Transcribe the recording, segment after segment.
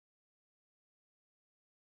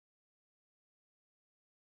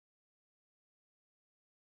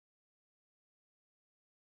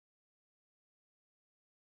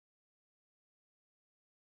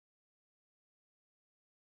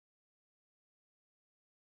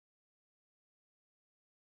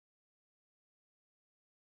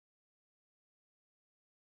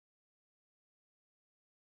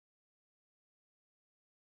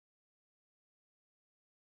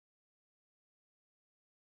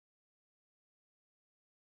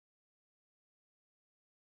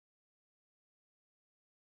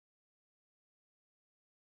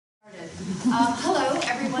started. Hello,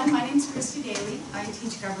 everyone. My name is Christi Dayley. I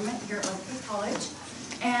teach government here at Weatherford College.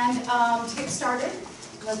 And to get started,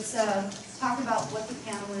 let's talk about what the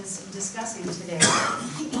panel is discussing today.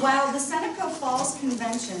 While the Seneca Falls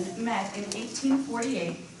Convention met in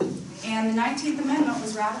 1848 and the 19th Amendment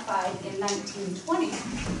was ratified in 1920,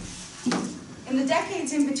 in the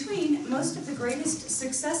decades in between, most of the greatest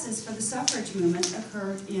successes for the suffrage movement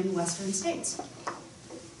occurred in Western states.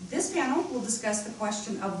 This panel will discuss the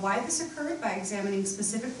question of why this occurred by examining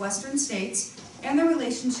specific Western states and their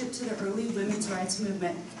relationship to the early women's rights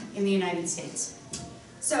movement in the United States.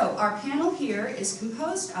 So our panel here is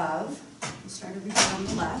composed of, we'll start over here on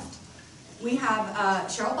the left, we have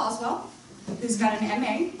Cheryl Boswell, who's got an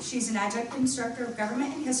M.A. She's an adjunct instructor of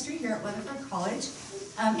government and history here at Weatherford College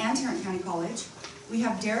and Tarrent County College. We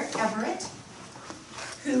have Everett,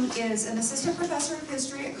 who is an assistant professor of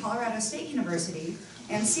history at Colorado State University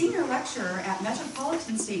and senior lecturer at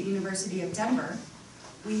Metropolitan State University of Denver.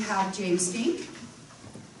 We have Finck,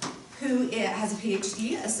 who has a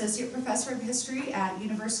Ph.D., associate professor of history at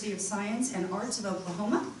University of Science and Arts of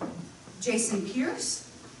Oklahoma. Jason Pierce,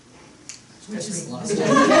 that's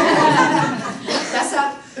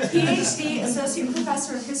up, Ph.D., associate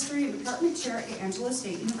professor of history and department chair at Angelo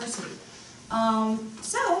State University.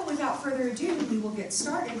 So, without further ado, we will get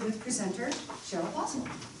started with presenter Cheryl Boswell.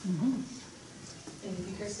 Thank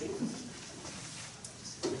you, Christi.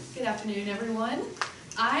 Good afternoon, everyone.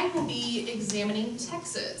 I will be examining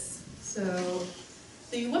Texas. So,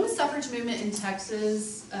 the women's suffrage movement in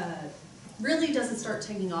Texas really doesn't start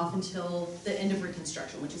taking off until the end of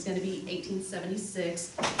Reconstruction, which is going to be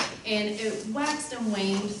 1876, and it waxed and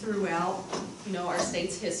waned throughout, our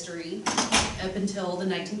state's history up until the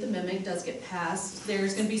 19th Amendment does get passed.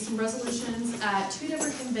 There's going to be some resolutions at two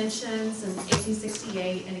different conventions in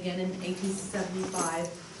 1868 and again in 1875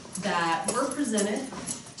 that were presented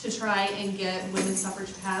to try and get women's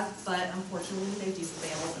suffrage passed, but unfortunately they do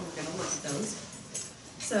fail, and we're going to look at those.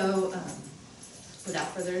 So,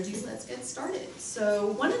 without further ado, let's get started.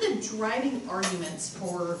 So, one of the driving arguments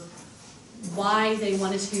for why they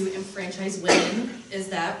wanted to enfranchise women is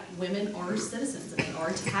that women are citizens and they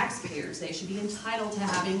are taxpayers. They should be entitled to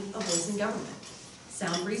having a voice in government.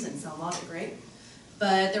 Sound reason, sound logic, right?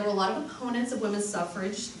 But there were a lot of opponents of women's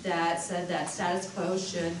suffrage that said that status quo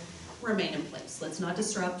should remain in place. Let's not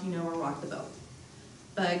disrupt, or rock the boat.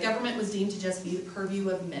 But government was deemed to just be the purview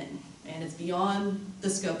of men, and it's beyond the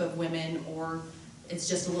scope of women, or it's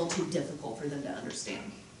just a little too difficult for them to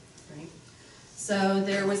understand, right? So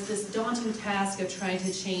there was this daunting task of trying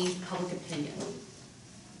to change public opinion,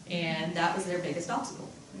 and that was their biggest obstacle.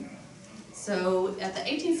 So at the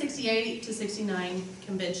 1868 to 69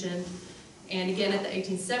 convention, and again at the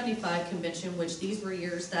 1875 convention, which these were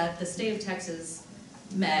years that the state of Texas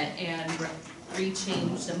met and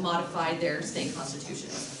re-changed and modified their state constitution.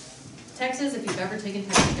 Texas, if you've ever taken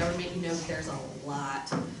Texas government, you know that there's a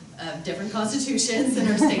lot of different constitutions in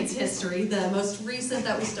our state's history. The most recent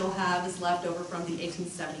that we still have is left over from the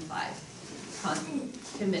 1875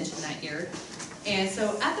 convention that year. And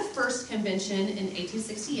so at the first convention in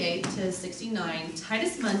 1868 to 69,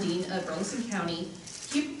 Titus Mundine of Burleson County,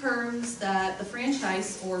 he proposed that the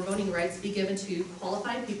franchise or voting rights be given to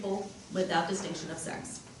qualified people without distinction of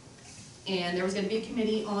sex. And there was going to be a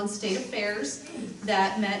committee on state affairs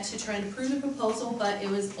that met to try and approve the proposal, but it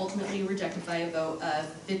was ultimately rejected by a vote of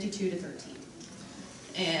 52 to 13.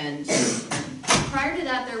 And prior to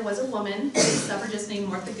that, there was a woman, a suffragist named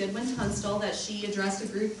Martha Goodwin Tunstall, that she addressed a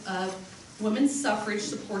group of women's suffrage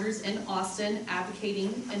supporters in Austin,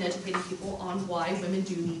 advocating and educating people on why women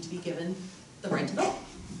do need to be given the right to vote.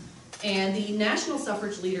 And the national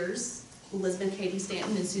suffrage leaders, Elizabeth Cady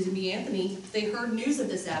Stanton and Susan B. Anthony, they heard news of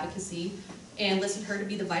this advocacy and listed her to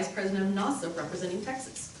be the vice president of NASA representing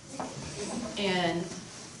Texas. And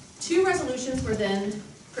two resolutions were then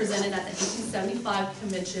presented at the 1875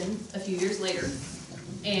 convention a few years later,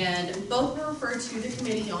 and both were referred to the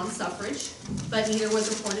Committee on Suffrage, but neither was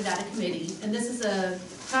reported at a committee. And this is a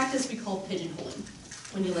practice we call pigeonholing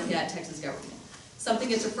when you look at Texas government. Something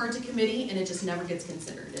gets referred to committee and it just never gets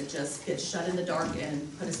considered. It just gets shut in the dark and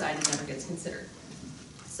put aside and never gets considered.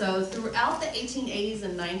 So throughout the 1880s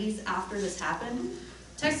and 90s after this happened,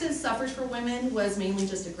 Texas suffrage for women was mainly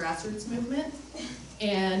just a grassroots movement,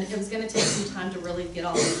 and it was going to take some time to really get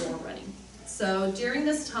all the floor running. So during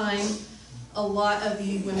this time, a lot of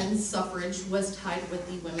the women's suffrage was tied with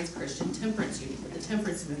the Women's Christian Temperance Union, with the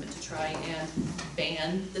temperance movement to try and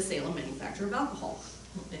ban the sale and manufacture of alcohol.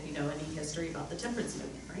 If you know any history about the temperance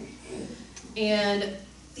movement, right? And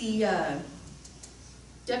the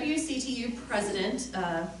WCTU president,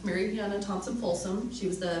 Mary Hannah Thompson Folsom, she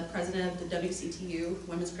was the president of the WCTU,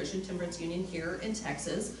 Women's Christian Temperance Union here in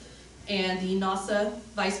Texas, and the NASA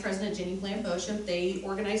vice president, Jenny Bland Bosham, they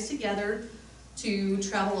organized together to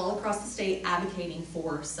travel all across the state advocating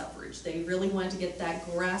for suffrage. They really wanted to get that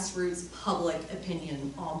grassroots public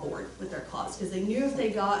opinion on board with their cause, because they knew if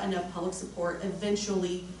they got enough public support,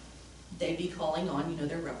 eventually they'd be calling on,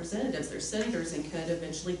 their representatives, their senators, and could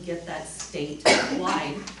eventually get that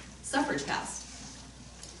statewide suffrage passed.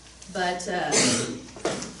 But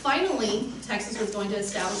finally, Texas was going to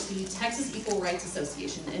establish the Texas Equal Rights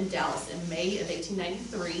Association in Dallas in May of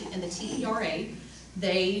 1893, and the TERA,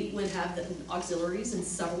 they would have the auxiliaries in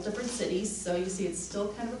several different cities, so you see it's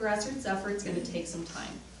still kind of a grassroots effort. It's going to take some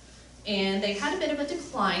time. And they had a bit of a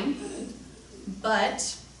decline, but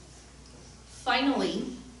finally,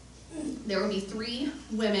 there would be 3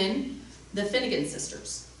 women, the Finnegan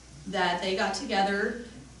sisters, that they got together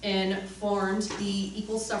and formed the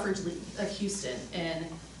Equal Suffrage League of Houston in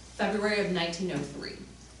February of 1903.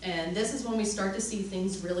 And this is when we start to see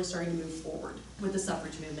things really starting to move forward with the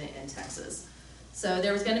suffrage movement in Texas. So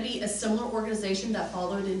there was going to be a similar organization that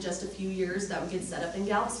followed in just a few years that would get set up in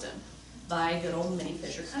Galveston by good old Minnie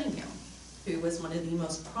Fisher Cunningham, who was one of the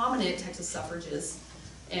most prominent Texas suffragists,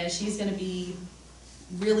 and she's going to be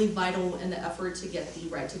really vital in the effort to get the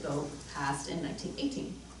right to vote passed in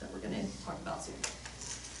 1918 that we're going to talk about soon.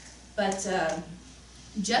 But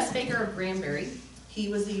Jess Baker of Granbury, he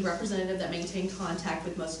was the representative that maintained contact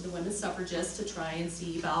with most of the women's suffragists to try and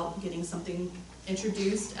see about getting something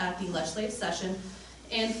introduced at the legislative session.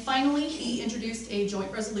 And finally, he introduced a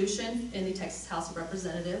joint resolution in the Texas House of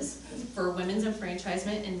Representatives for women's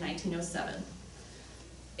enfranchisement in 1907.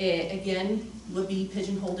 It, again, would be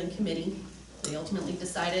pigeonholed in committee. They ultimately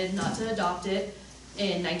decided not to adopt it.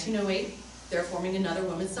 In 1908, they're forming another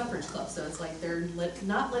women's suffrage club. So it's like they're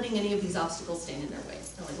not letting any of these obstacles stand in their way.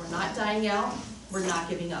 They're like, we're not dying out, we're not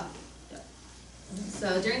giving up. Yep.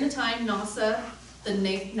 So during the time, NASA, the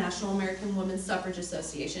National American Women's Suffrage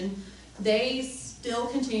Association, they still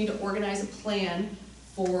continue to organize a plan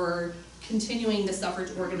for continuing the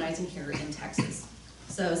suffrage organizing here in Texas.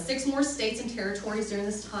 So 6 more states and territories during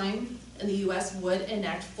this time in the U.S. would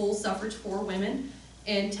enact full suffrage for women,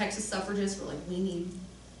 and Texas suffragists were like, we need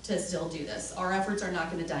to still do this. Our efforts are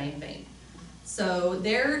not going to die in vain. So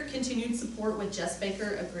their continued support with Jess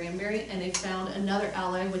Baker of Granbury, and they found another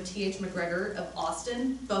ally with T.H. McGregor of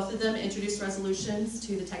Austin. Both of them introduced resolutions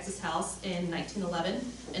to the Texas House in 1911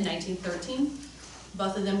 and 1913.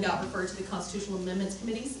 Both of them got referred to the Constitutional Amendments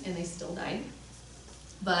Committees, and they still died.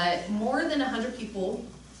 But more than 100 people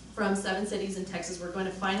from 7 cities in Texas were going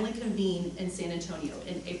to finally convene in San Antonio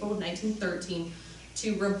in April of 1913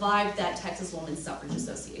 to revive that Texas Women's Suffrage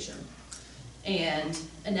Association. And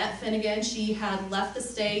Annette Finnegan, she had left the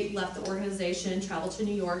state, left the organization, traveled to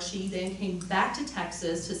New York. She then came back to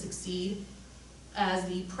Texas to succeed as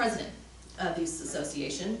the president of this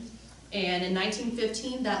association. And in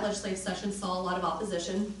 1915, that legislative session saw a lot of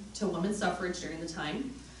opposition to women's suffrage during the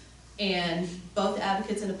time. And both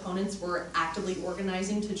advocates and opponents were actively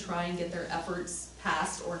organizing to try and get their efforts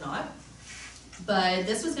passed or not. But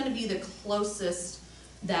this was going to be the closest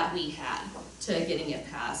that we had to getting it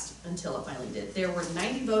passed until it finally did. There were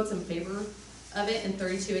 90 votes in favor of it and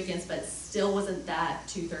 32 against, but still wasn't that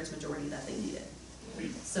 2/3 majority that they needed.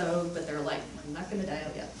 So, but they're like, we're not going to die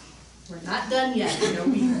out yet. We're not done yet.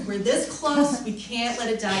 We're this close, we can't let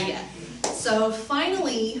it die yet. So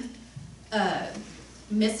finally,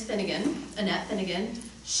 Miss Finnegan, Annette Finnegan,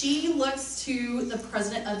 she looks to the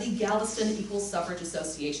president of the Galveston Equal Suffrage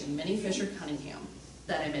Association, Minnie Fisher Cunningham,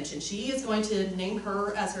 that I mentioned. She is going to name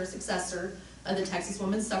her as her successor of the Texas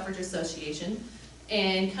Women's Suffrage Association,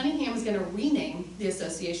 and Cunningham is going to rename the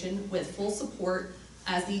association with full support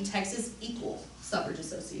as the Texas Equal Suffrage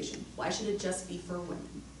Association. Why should it just be for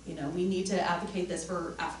women? We need to advocate this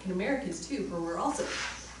for African Americans too, who were also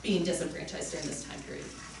being disenfranchised during this time period.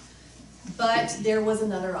 But there was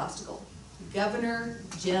another obstacle. Governor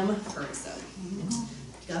Jim Ferguson.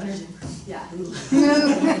 Governor Jim Ferguson, yeah.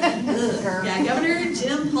 Yeah, Governor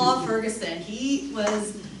Jim Paul Ferguson. He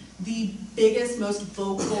was the biggest, most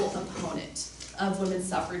vocal opponent of women's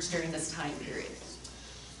suffrage during this time period.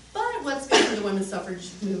 But what's good for the women's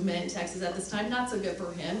suffrage movement in Texas at this time, not so good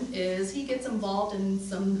for him, is he gets involved in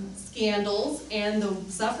some scandals, and the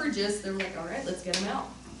suffragists, they're like, all right, let's get him out.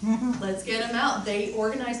 Let's get him out. They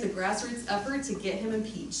organized a grassroots effort to get him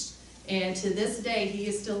impeached. And to this day, he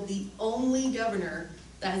is still the only governor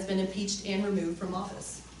that has been impeached and removed from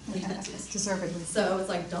office in Texas. Deservedly. So it's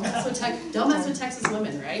like, don't mess with Texas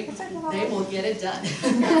women, right? They will get it done.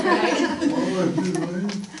 Right?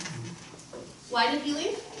 Why did he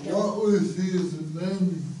leave? What was his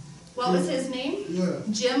name? What was his name? Yeah.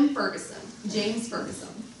 Jim Ferguson, James Ferguson.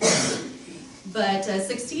 But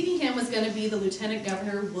succeeding him was going to be the Lieutenant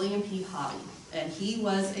Governor William P. Hobby, and he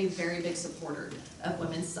was a very big supporter of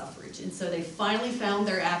women's suffrage. And so they finally found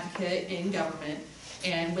their advocate in government,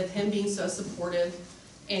 and with him being so supportive,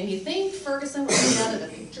 and you think Ferguson would be out of the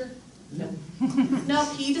picture? No. No,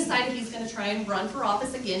 he decided he's going to try and run for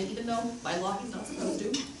office again, even though by law he's not supposed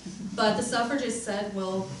to. But the suffragists said,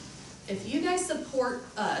 well, if you guys support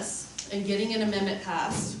us in getting an amendment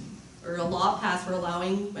passed, or a law passed for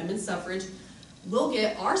allowing women's suffrage, we'll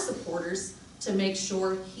get our supporters to make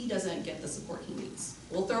sure he doesn't get the support he needs.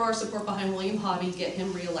 We'll throw our support behind William Hobby, get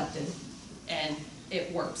him reelected, and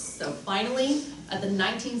it works. So finally, at the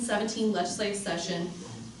 1917 legislative session,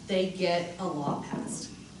 they get a law passed.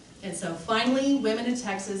 And so finally, women in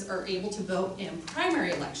Texas are able to vote in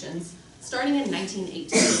primary elections starting in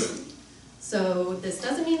 1918. So this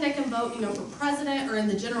doesn't mean they can vote, for president or in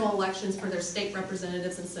the general elections for their state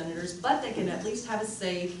representatives and senators, but they can at least have a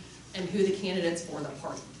say in who the candidates for the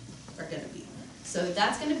party are going to be. So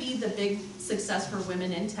that's going to be the big success for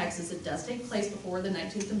women in Texas. It does take place before the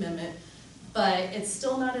 19th Amendment, but it's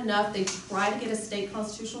still not enough. They try to get a state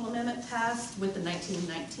constitutional amendment passed with the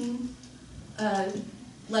 1919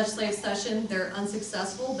 legislative session. They're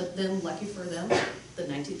unsuccessful, but then lucky for them, the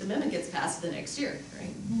 19th Amendment gets passed the next year,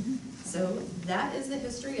 right? So that is the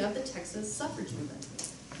history of the Texas suffrage movement.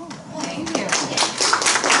 Oh, thank you.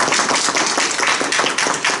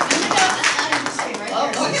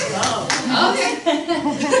 Okay.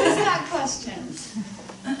 Who's got questions?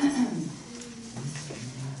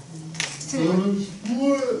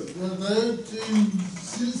 Before the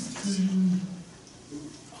 1916,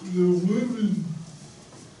 the women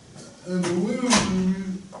and the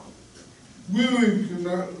women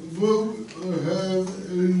cannot vote or have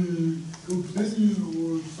any opinion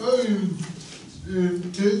or say in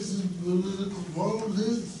Texas political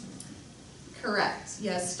politics. Correct.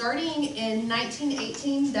 Yes. Starting in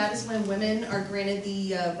 1918, that is when women are granted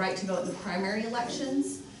the right to vote in the primary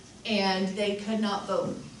elections, and they could not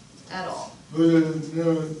vote at all. But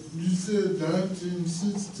you said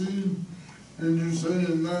 1916, and you're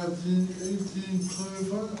saying 1918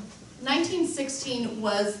 clarified? 1916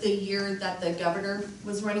 was the year that the governor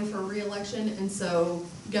was running for re-election, and so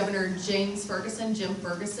Governor James Ferguson, Jim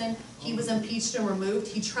Ferguson, he was impeached and removed.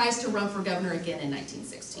 He tries to run for governor again in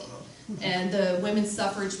 1916. And the women's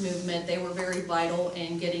suffrage movement, they were very vital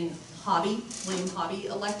in getting William Hobby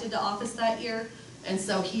elected to office that year, and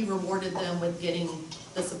so he rewarded them with getting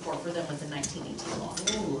the support for them with the 1918 law.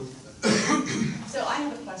 So I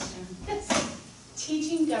have a question.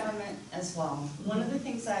 Teaching government as well. One of the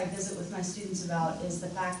things I visit with my students about is the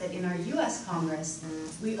fact that in our U.S. Congress,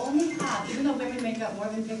 we only have, even though women make up more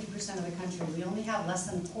than 50% of the country, we only have less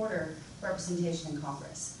than a quarter representation in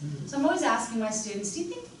Congress. So I'm always asking my students, do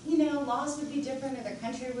you think, laws would be different or the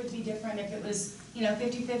country would be different if it was,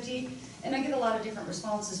 50-50? And I get a lot of different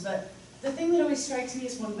responses, but the thing that always strikes me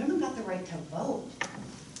is when women got the right to vote,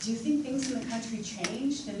 do you think things in the country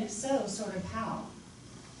changed? And if so, sort of how?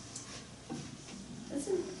 That's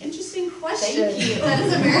an interesting question. Thank you. That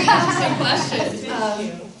is a very interesting question.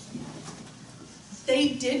 Thank you. They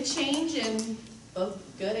did change in both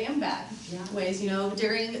good and bad ways.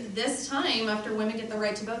 During this time, after women get the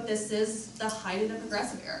right to vote, this is the height of the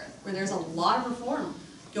progressive era, where there's a lot of reform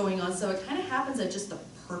going on. So it kind of happens at just the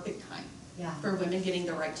perfect time for women getting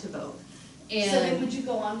the right to vote. And so then would you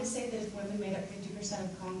go on to say that if women made up 50%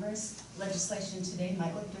 of Congress, legislation today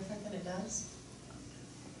might look different than it does?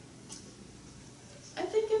 I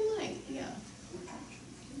think it might, yeah.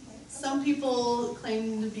 Some people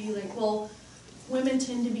claim to be like, well, women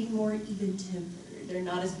tend to be more even-tempered. They're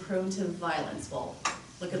not as prone to violence. Well,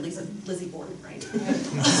 look at Lizzie Borden, right?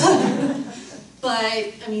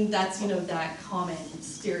 But, that's, that common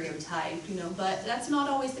stereotype, but that's not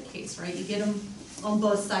always the case, right? You get them on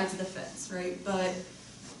both sides of the fence, right? But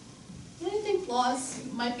I think laws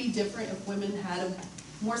might be different if women had a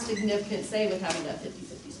more significant say with having that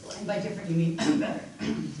 50-50 split. And by different, you mean better.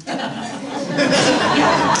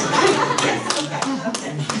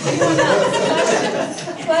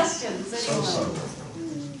 Questions? Anyone?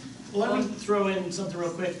 Well, let me throw in something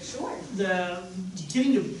real quick. Sure.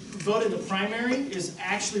 Getting to vote in the primary is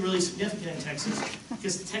actually really significant in Texas,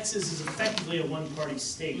 because Texas is effectively a one-party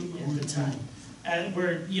state at the time.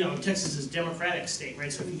 Where, Texas is a Democratic state,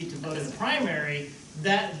 right? So if you get to vote in the primary,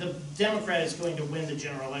 the Democrat is going to win the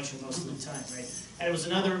general election most of the time, right? And it was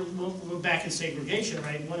back in segregation,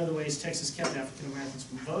 right? One of the ways Texas kept African Americans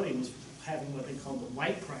from voting was having what they called the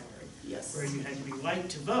white primary, where you had to be white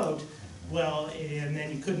to vote. Well, and then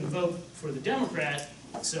you couldn't vote for the Democrat,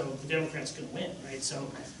 so the Democrat's going to win, right? So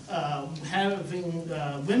having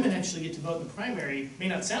women actually get to vote in the primary may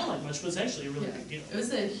not sound like much, but it's actually a really big deal. It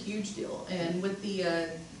was a huge deal, and with the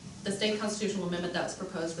state constitutional amendment that was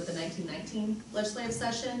proposed with the 1919 legislative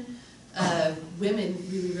session, women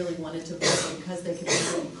really wanted to vote, because they could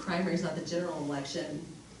vote in primaries, not the general election.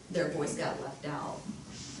 Their voice got left out.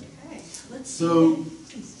 Okay, let's So,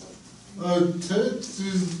 see.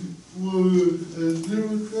 Texas was a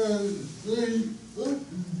Democratic state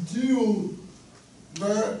until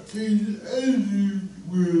 1980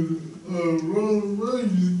 with Ronald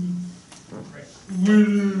Reagan went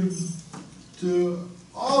into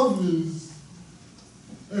office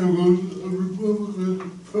and was a Republican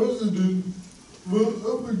president. But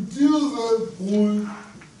up until that point,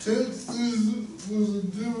 Texas was a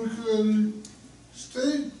Democratic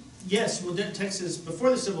state. Yes, well, Texas,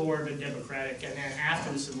 before the Civil War, had been Democratic, and then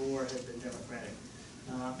after the Civil War, had been Democratic.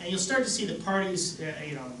 And you'll start to see the parties, you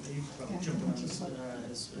can probably jump on this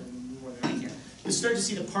more than I can. You'll start to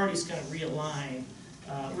see the parties kind of realign,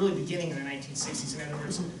 really beginning in the 1960s. In other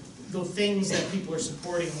words, the things that people are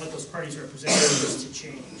supporting and what those parties represent is to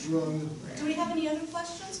change. Do we have any other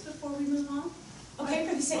questions before we move on? Okay,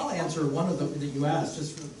 for the sake. I'll answer one of them that you asked,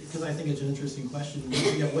 just because I think it's an interesting question.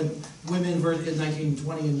 When women in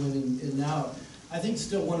 1920 and women in now, I think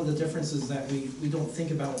still one of the differences that we don't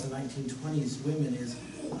think about with the 1920s women is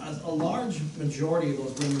a large majority of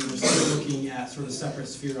those women were still looking at sort of separate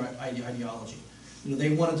sphere ideology. You know,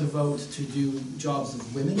 they wanted to vote to do jobs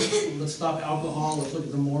of women. Let's stop alcohol. Let's look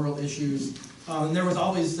at the moral issues. And there was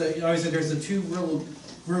always, there's the two real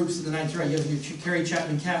groups in the 1930s. You have your Carrie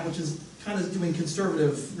Chapman Catt, which is kind of doing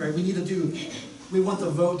conservative, right? We want the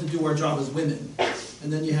vote to do our job as women.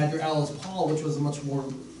 And then you had your Alice Paul, which was a much more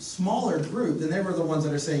smaller group, and they were the ones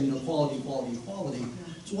that are saying, you know, equality, equality, equality.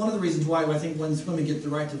 So one of the reasons why I think when women get the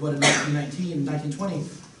right to vote in 1919, 1920,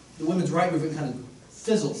 the women's right movement kind of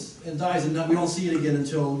fizzles and dies, and we don't see it again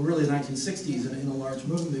until really the 1960s in a large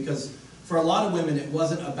movement, because for a lot of women it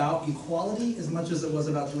wasn't about equality as much as it was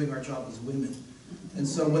about doing our job as women. And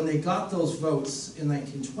so when they got those votes in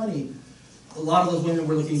 1920, a lot of those women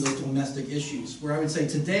were looking at those domestic issues, where I would say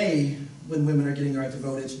today, when women are getting the right to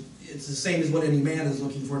vote, it's the same as what any man is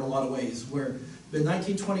looking for in a lot of ways, where the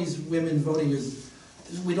 1920s women voting is,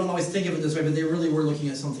 we don't always think of it this way, but they really were looking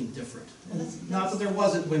at something different. And not that there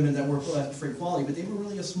wasn't women that were for equality, but they were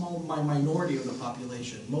really a small minority of the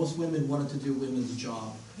population. Most women wanted to do women's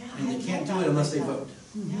job, and they can't do it unless they vote.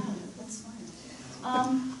 Yeah, that's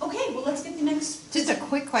fine. Okay, well, let's get the next. Just a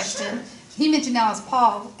quick question. Sure. He mentioned Alice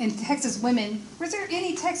Paul and Texas women. Was there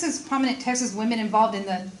any prominent Texas women involved in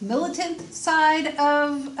the militant side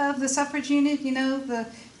of the suffrage unit? You know, the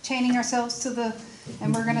chaining ourselves to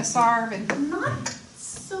and we're going to starve and. Not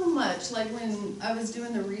so much. Like when I was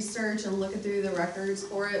doing the research and looking through the records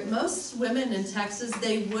for it, most women in Texas,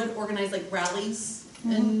 they would organize like rallies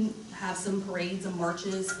and have some parades and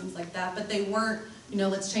marches, things like that. But they weren't, you know,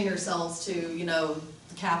 let's chain ourselves to, you know,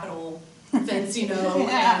 the Capitol fence, you know,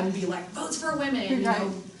 and be like, votes for women, you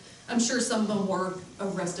know. I'm sure some of them were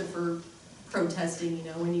arrested for protesting, you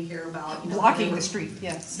know, when you hear about, you know, Blocking the street,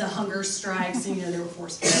 yes. the hunger strikes, and, you know, they were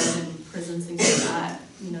forced to live in prisons, things like that.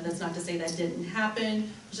 You know, that's not to say that didn't happen.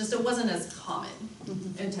 It's just it wasn't as common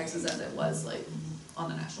in Texas as it was, like, on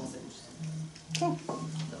the national stage. Cool.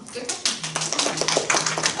 So, good question.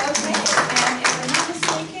 Okay, and if I'm not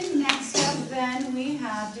mistaken, next up then we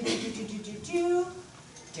have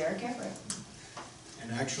Derek Everett. And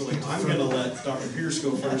actually, I'm going to let Dr. Pierce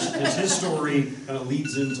go first, because his story kind of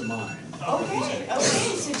leads into mine. Okay,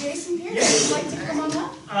 so Jason Pierce, would you like to come on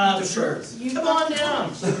up? Sure. You Come on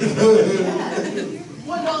down. $1.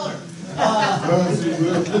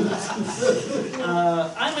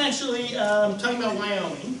 I'm actually talking about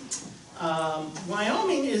Wyoming.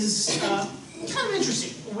 Wyoming is kind of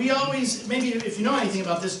interesting. We always, maybe if you know anything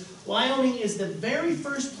about this, Wyoming is the very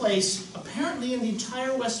first place, apparently in the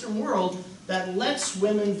entire Western world, that lets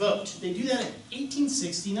women vote. They do that in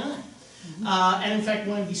 1869. And in fact,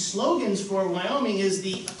 one of the slogans for Wyoming is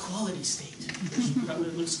the equality state, which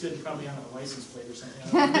probably looks good probably on a license plate or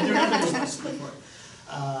something. But they're not going to license plate for it.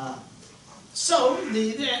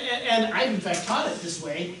 And I've in fact taught it this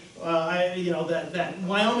way. That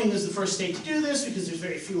Wyoming is the first state to do this because there's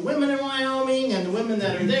very few women in Wyoming, and the women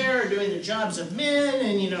that are there are doing the jobs of men,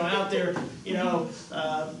 and out there,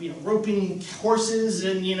 roping horses,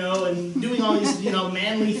 and and doing all these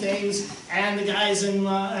manly things. And the guys in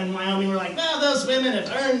Wyoming were like, well, those women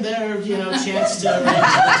have earned their chance to vote.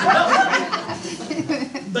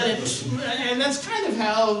 Right? And that's kind of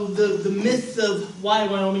how the myth of why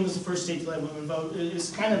Wyoming was the first state to let women vote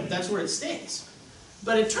is kind of, that's where it stays.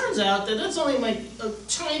 But it turns out that that's only like a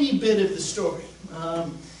tiny bit of the story.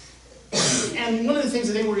 And one of the things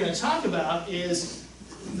I think we're going to talk about is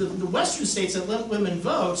the western states that let women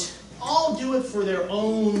vote all do it for their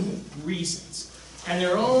own reasons and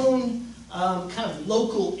their own kind of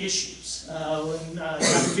local issues. When Dr.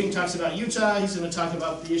 Finck talks about Utah, he's going to talk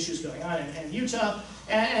about the issues going on in Utah,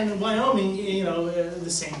 and in Wyoming, you know, the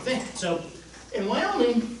same thing. So in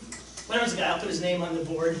Wyoming, there was a guy, I'll put his name on the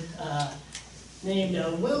board, named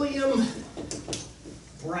William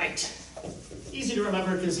Bright. Easy to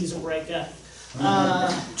remember because he's a bright guy. Yeah,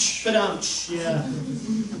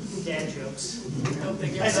 dad jokes.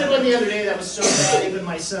 I said one the other day that was so bad, even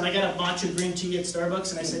my son, I got a matcha green tea at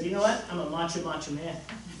Starbucks, and I said, you know what, I'm a matcha man.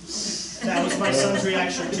 That was my son's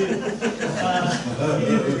reaction too.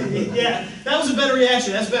 Yeah, that was a better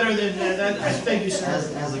reaction. That's better than that. Thank you, sir.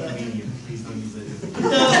 As a comedian, please don't use it.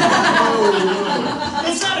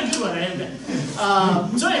 It's not a good one, I admit.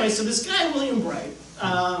 So anyway, so this guy, William Bright,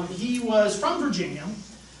 he was from Virginia.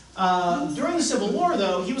 During the Civil War,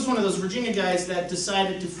 though, he was one of those Virginia guys that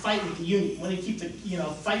decided to fight with the Union. When they keep the,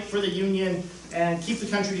 fight for the Union and keep the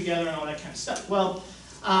country together and all that kind of stuff. Well,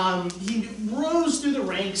 he rose through the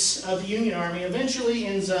ranks of the Union Army, eventually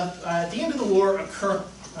ends up, at the end of the war, a colonel.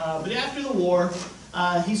 But after the war,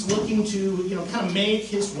 he's looking to, kind of make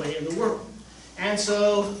his way in the world. And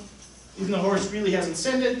so, even though Horace Greeley hasn't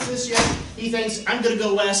said this yet, he thinks, I'm going to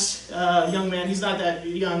go west, young man. He's not that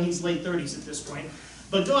young, he's late 30s at this point.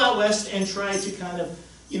 But go out west and try to kind of,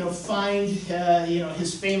 find,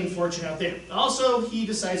 his fame and fortune out there. Also, he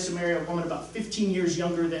decides to marry a woman about 15 years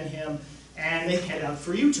younger than him, and they head out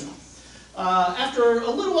for Utah. After a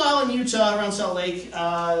little while in Utah, around Salt Lake,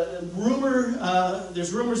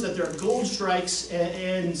 there's rumors that there are gold strikes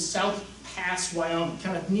in South Pass, Wyoming,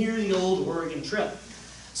 kind of near the old Oregon Trail.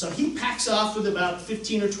 So he packs off with about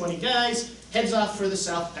 15 or 20 guys, heads off for the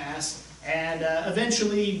South Pass, and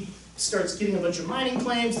eventually starts getting a bunch of mining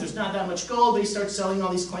claims. There's not that much gold. They start selling all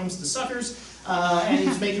these claims to suckers, and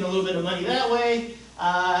he's making a little bit of money that way.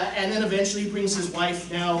 And then eventually he brings his wife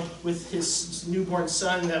now with his newborn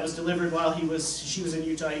son that was delivered while she was in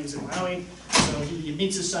Utah, he was in Wyoming. So he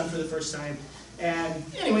meets his son for the first time. And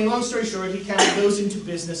anyway, long story short, he kind of goes into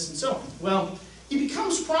business and so on. Well, he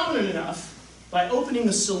becomes prominent enough by opening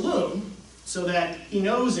a saloon so that he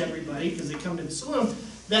knows everybody because they come to the saloon,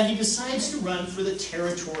 that he decides to run for the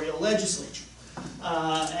territorial legislature.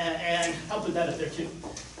 And I'll put that up there too.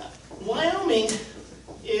 Wyoming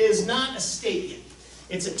is not a state yet.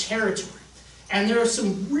 It's a territory. And there are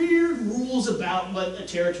some weird rules about what a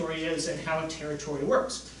territory is and how a territory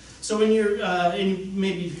works. So when you're, and you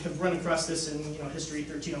maybe have run across this in History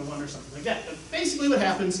 1301 or something like that. But basically what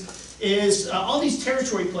happens is all these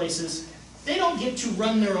territory places, they don't get to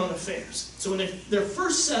run their own affairs. So when they're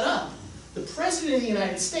first set up, the President of the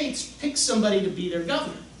United States picks somebody to be their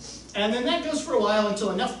governor. And then that goes for a while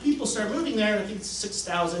until enough people start moving there, I think it's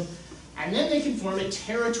 6,000, and then they can form a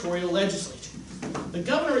territorial legislature. The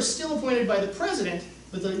governor is still appointed by the President,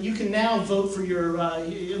 but you can now vote for your,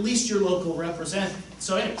 at least your local representative.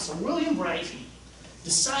 So anyway, so William Bright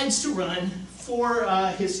decides to run for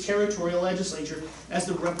his territorial legislature as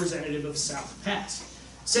the representative of South Pass.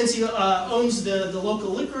 Since he owns the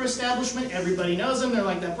local liquor establishment, everybody knows him, they're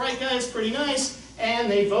like, that Bright guy is pretty nice, and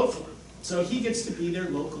they vote for him. So he gets to be their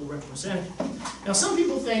local representative. Now some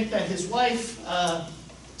people think that his wife,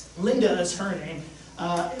 Linda is her name,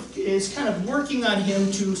 is kind of working on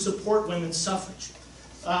him to support women's suffrage.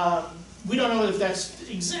 We don't know if that's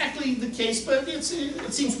exactly the case, but it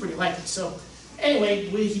seems pretty likely. So anyway,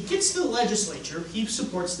 when he gets to the legislature, he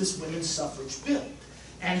supports this women's suffrage bill.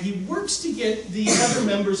 And he works to get the other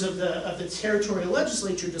members of the territorial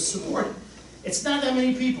legislature to support it. It's not that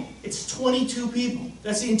many people. It's 22 people.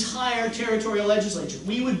 That's the entire territorial legislature.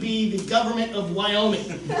 We would be the government of Wyoming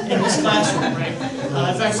in this classroom, right?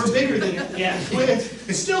 In fact, we're bigger than it. Yeah,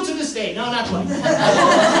 still to this day. No, not quite.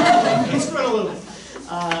 It's grown a little bit.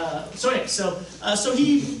 So anyway, so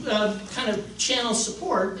he kind of channels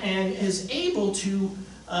support and is able to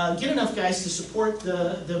get enough guys to support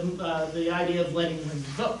the idea of letting women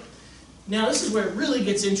vote. Now, this is where it really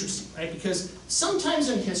gets interesting, right? Because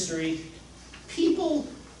sometimes in history, people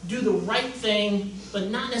do the right thing, but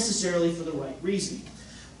not necessarily for the right reason.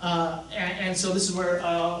 And so this is where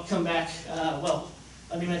I'll come back. Well,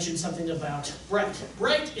 let me mention something about Bright.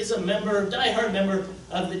 Bright is a member, diehard member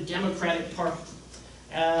of the Democratic Party.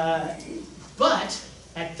 But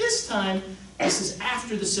at this time, this is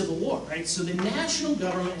after the Civil War, right? So the national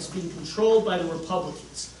government is being controlled by the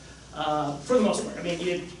Republicans. for the most part. I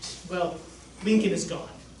mean, well, Lincoln is gone.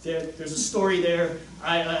 There's a story there.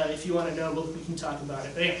 If you want to know, we can talk about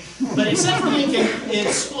it. But anyway, but except for Lincoln,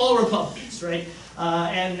 it's all Republicans, right?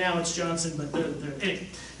 And now it's Johnson, but anyway.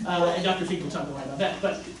 And Dr. Finck will talk a lot about that.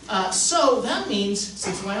 But so that means,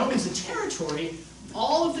 since Wyoming's a territory,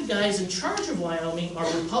 all of the guys in charge of Wyoming are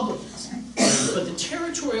Republicans. But the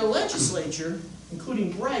territorial legislature,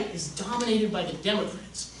 including Bright, is dominated by the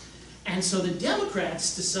Democrats. And so the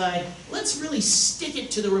Democrats decide, let's really stick it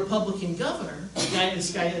to the Republican governor.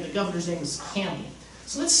 The governor's name is Campbell.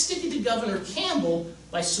 So let's stick it to Governor Campbell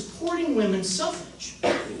by supporting women's suffrage.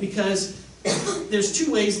 Because there's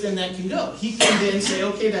two ways then that can go. He can then say,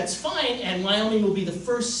 okay, that's fine, and Wyoming will be the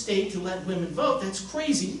first state to let women vote. That's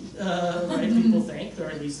crazy, right, people think, or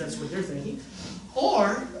at least that's what they're thinking.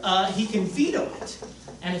 Or he can veto it.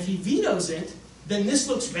 And if he vetoes it, then this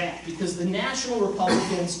looks bad, because the national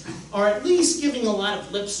Republicans are at least giving a lot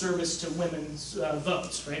of lip service to women's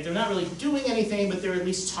votes, right? They're not really doing anything, but they're at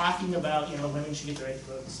least talking about, women should get the right to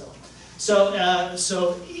vote and so on.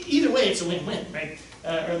 So either way, it's a win-win, right? Or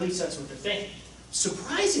at least that's what they're thinking.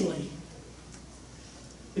 Surprisingly,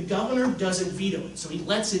 the governor doesn't veto it, so he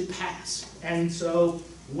lets it pass. And so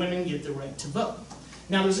women get the right to vote.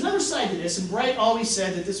 Now, there's another side to this, and Bright always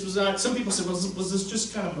said that this was not, some people said, was this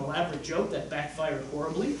just kind of an elaborate joke that backfired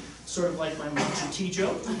horribly, sort of like my matcha tea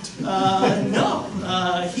joke? No,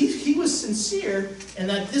 he was sincere in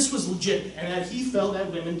that this was legitimate, and that he felt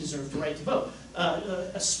that women deserved the right to vote,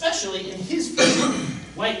 especially in his view,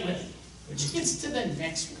 white women, which gets to the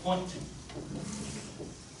next point.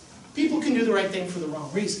 People can do the right thing for the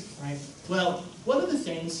wrong reason, right? Well, one of the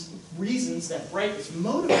reasons that Bright was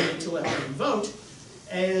motivated to let women vote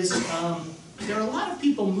is there are a lot of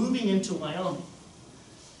people moving into Wyoming,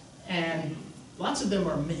 and lots of them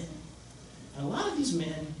are men. And a lot of these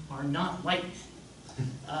men are not white men.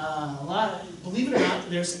 Believe it or not,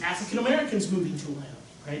 there's African Americans moving to Wyoming,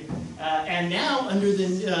 right? And now, under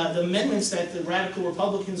the amendments that the radical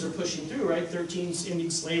Republicans are pushing through, right? 13's ending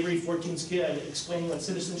slavery, 14's explaining what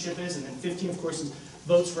citizenship is, and then 15, of course, is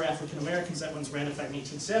votes for African Americans. That one's ratified in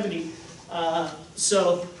 1870.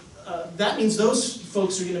 That means those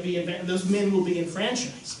folks are going to be, those men will be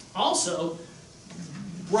enfranchised. Also,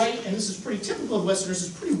 Bright, and this is pretty typical of Westerners,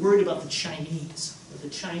 is pretty worried about the Chinese. That the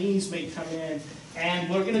Chinese may come in, and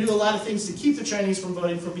we're going to do a lot of things to keep the Chinese from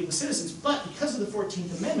voting for being citizens, but because of the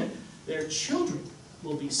 14th Amendment, their children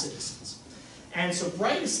will be citizens. And so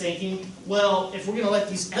Bright is thinking, well, if we're going to let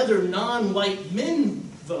these other non-white men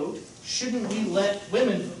vote, shouldn't we let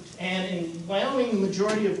women vote? And in Wyoming, the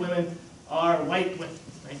majority of women are white women.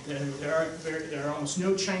 Right? There are almost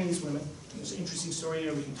no Chinese women. There's an interesting story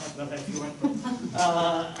there. We can talk about that if you want.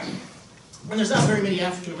 And there's not very many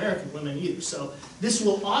African American women either. So this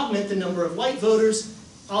will augment the number of white voters.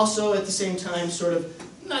 Also, at the same time, sort of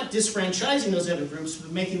not disfranchising those other groups,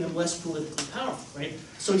 but making them less politically powerful. Right?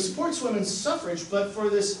 So he supports women's suffrage, but for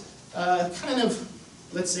this kind of,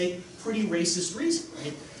 let's say, pretty racist reason.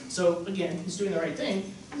 Right? So again, he's doing the right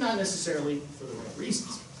thing, not necessarily for the right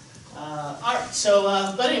reasons. All right,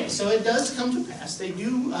 but anyway, so it does come to pass. They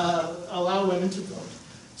do allow women to vote.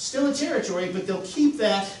 Still a territory, but they'll keep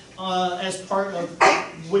that as part of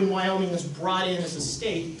when Wyoming is brought in as a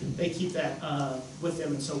state. They keep that with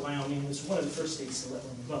them, and so Wyoming is one of the first states to let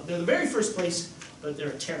women vote. They're the very first place, but they're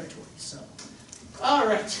a territory. So, all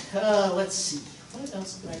right, let's see. What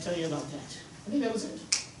else can I tell you about that? I think that was it.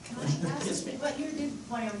 Can I ask, Yes, ma'am. what year did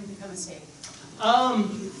Wyoming become a state?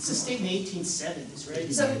 It's a state in the 1870s,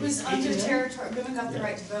 right? So it was under 1890? territory, women got the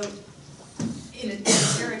right to vote in a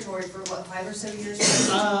territory for what, 5 or so years?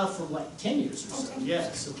 For like 10 years or so,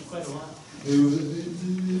 yeah, so quite a while. It was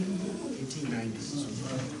 1890s.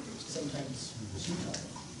 Sometimes.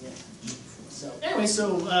 Yeah. So anyway,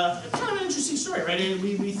 kind of an interesting story, right? And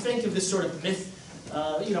we think of this sort of myth.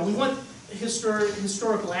 We want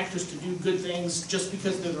historical actors to do good things just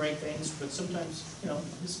because they're the right things, but sometimes,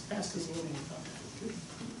 this past is a little more complicated.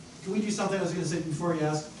 Can we do something I was going to say before you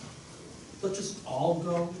ask? Let's just all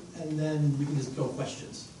go, and then we can just go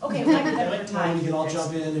questions. Okay, might be better for And time. we can all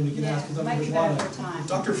jump in and we can ask. Might be better for time.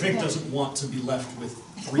 Dr. Finck doesn't want to be left with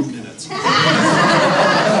 3 minutes. Well,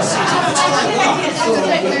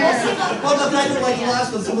 no, kind of like the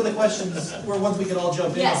last one, some of the questions were ones we could all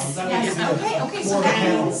jump in on. Yes, That would yes, give you okay, so more that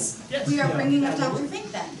panel. means Yes. we are Yeah. bringing up Dr.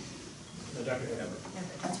 Finck then. Dr. Everett.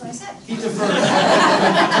 That's what I said. He deferred.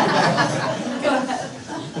 Go ahead.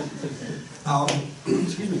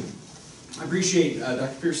 Excuse me. I appreciate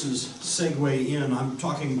Dr. Pierce's segue in. I'm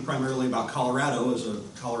talking primarily about Colorado as a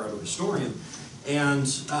Colorado historian. And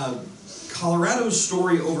Colorado's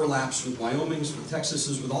story overlaps with Wyoming's, with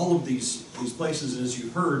Texas's, with all of these places, as you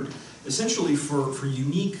heard, essentially for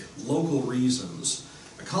unique local reasons.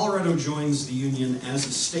 Colorado joins the Union as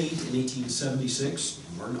a state in 1876,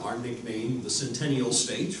 our nickname, the Centennial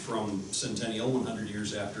State, from Centennial, 100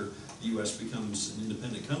 years after the U.S. becomes an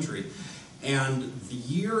independent country. And the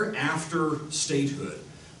year after statehood,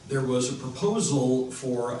 there was a proposal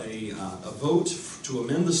for a vote to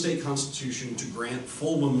amend the state constitution to grant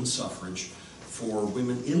full women's suffrage for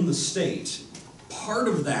women in the state. Part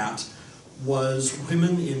of that was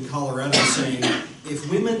women in Colorado saying, if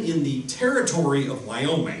women in the territory of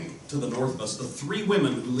Wyoming, to the north of us, the 3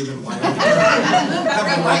 women who live in Wyoming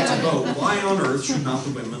have the right to vote, why on earth should not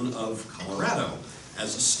the women of Colorado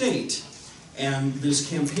as a state? And this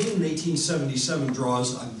campaign in 1877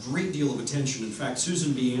 draws a great deal of attention. In fact,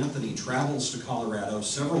 Susan B. Anthony travels to Colorado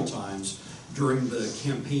several times during the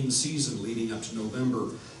campaign season leading up to November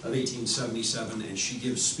of 1877, and she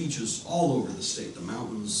gives speeches all over the state, the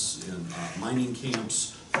mountains, in mining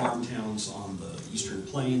camps, farm towns on the eastern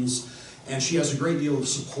plains. And she has a great deal of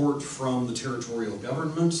support from the territorial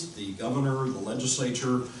government. The governor, the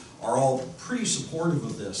legislature are all pretty supportive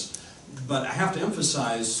of this. But I have to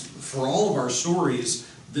emphasize, for all of our stories,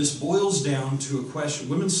 this boils down to a question.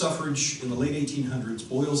 Women's suffrage in the late 1800s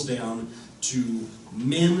boils down to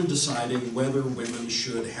men deciding whether women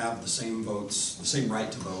should have the same votes, the same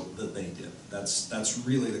right to vote that they did. That's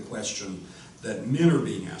really the question that men are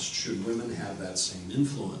being asked. Should women have that same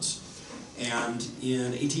influence? And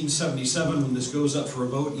in 1877, when this goes up for a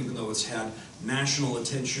vote, even though it's had national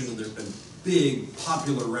attention and there have been big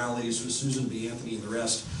popular rallies with Susan B. Anthony and the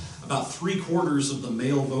rest, about 3/4 of the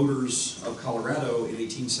male voters of Colorado in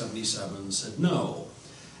 1877 said no.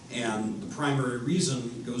 And the primary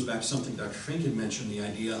reason goes back to something Dr. Finck had mentioned, the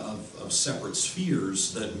idea of separate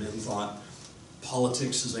spheres, that men thought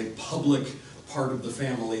politics is a public part of the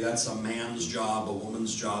family. That's a man's job. A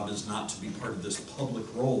woman's job is not to be part of this public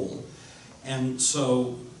role. And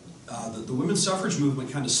so the women's suffrage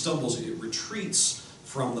movement kind of stumbles. It retreats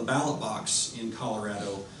from the ballot box in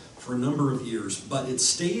Colorado for a number of years, but it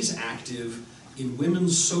stays active in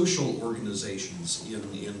women's social organizations,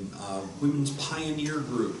 in women's pioneer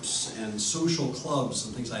groups and social clubs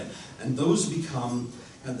and things like that. And those become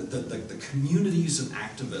the communities of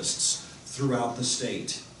activists throughout the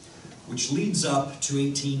state, which leads up to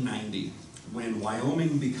 1890, when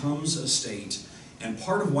Wyoming becomes a state, and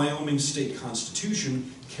part of Wyoming's state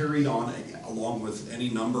constitution carried on, along with any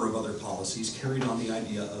number of other policies, carried on the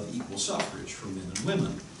idea of equal suffrage for men and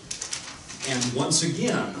women. And once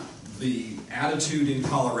again, the attitude in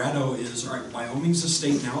Colorado is, all right, Wyoming's a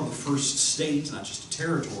state now, the first state, not just a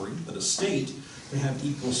territory, but a state to have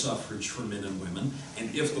equal suffrage for men and women.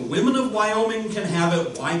 And if the women of Wyoming can have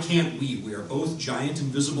it, why can't we? We are both giant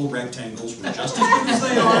invisible rectangles. We're just as big as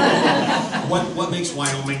they are. What makes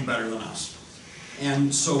Wyoming better than us?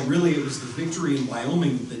 And so really it was the victory in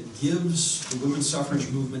Wyoming that gives the women's suffrage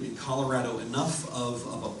movement in Colorado enough of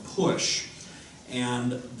a push.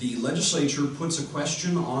 And the legislature puts a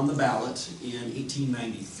question on the ballot in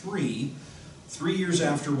 1893, 3 years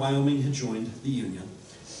after Wyoming had joined the Union,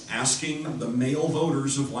 asking the male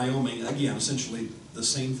voters of Wyoming, again, essentially the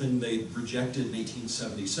same thing they rejected in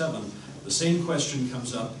 1877, the same question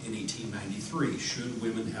comes up in 1893. Should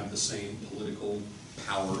women have the same political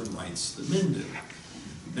power and rights that men do?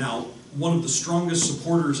 Now, one of the strongest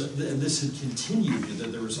supporters, and this had continued,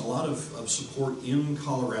 that there was a lot of support in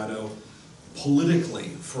Colorado politically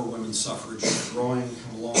for women's suffrage, drawing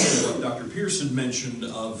along with what Dr. Pearson mentioned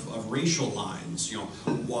of racial lines. You know,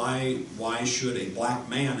 why should a black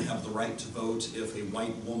man have the right to vote if a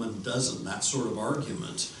white woman doesn't? That sort of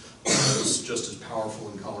argument was just as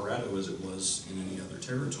powerful in Colorado as it was in any other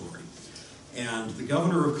territory. And the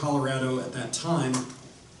governor of Colorado at that time,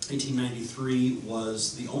 1893,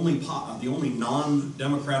 was the only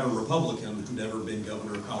non-Democrat or Republican who'd ever been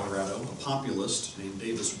governor of Colorado, a populist named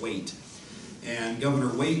Davis Waitt. And Governor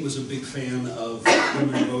Waitt was a big fan of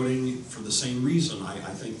women voting for the same reason. I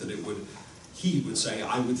think that he would say,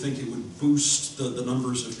 I would think it would boost the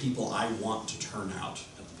numbers of people I want to turn out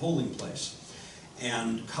at the polling place.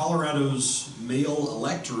 And Colorado's male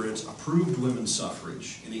electorate approved women's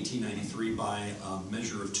suffrage in 1893 by a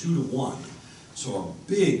measure of 2 to 1. So a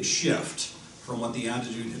big shift from what the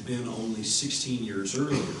attitude had been only 16 years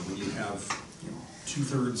earlier, when you have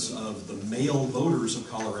 2/3 of the male voters of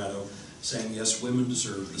Colorado saying, yes, women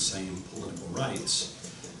deserve the same political rights.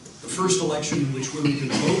 The first election in which women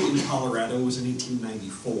could vote in Colorado was in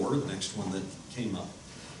 1894, the next one that came up.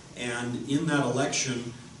 And in that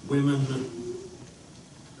election, women,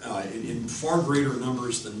 in far greater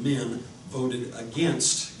numbers than men, voted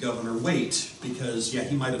against Governor Waite because, yeah,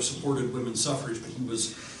 he might have supported women's suffrage, but he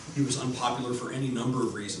was unpopular for any number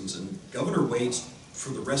of reasons. And Governor Waite,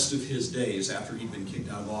 for the rest of his days after he'd been kicked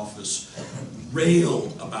out of office,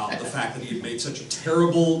 railed about the fact that he had made such a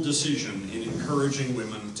terrible decision in encouraging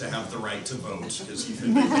women to have the right to vote, because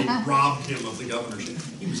they robbed him of the governorship.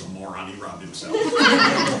 He was a moron, he robbed himself.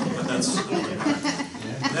 But that's another matter.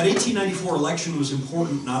 That 1894 election was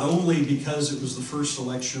important not only because it was the first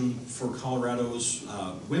election for Colorado's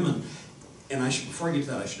women, and before I get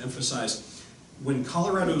to that, I should emphasize, when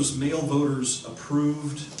Colorado's male voters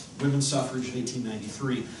approved women's suffrage in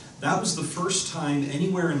 1893, that was the first time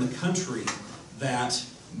anywhere in the country that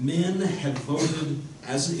men had voted,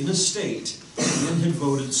 in a state, men had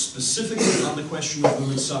voted specifically on the question of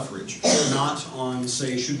women's suffrage, not on,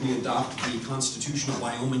 say, should we adopt the Constitution of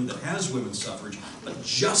Wyoming that has women's suffrage, but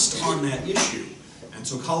just on that issue. And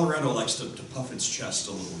so Colorado likes to puff its chest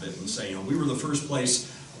a little bit and say, you know, we were the first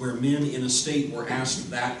place where men in a state were asked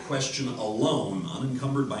that question alone,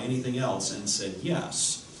 unencumbered by anything else, and said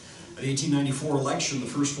yes. The 1894 election, the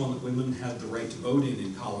first one that women had the right to vote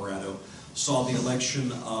in Colorado, saw the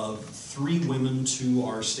election of 3 women to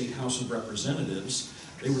our State House of Representatives.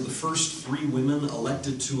 They were the first 3 women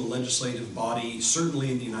elected to a legislative body, certainly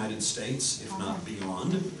in the United States, if not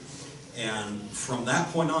beyond. And from that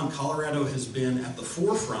point on, Colorado has been at the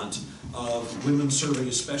forefront of women serving,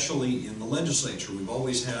 especially in the legislature. We've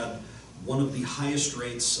always had one of the highest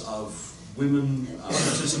rates of women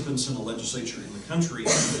participants in the legislature in the country,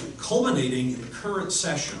 culminating in the current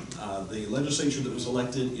session. The legislature that was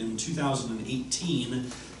elected in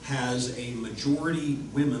 2018 has a majority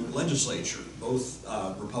women legislature. Both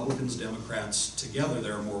Republicans, Democrats together,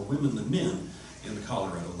 there are more women than men in the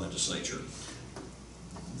Colorado legislature.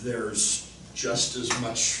 There's just as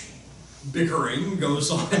much bickering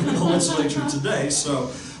goes on in the legislature today,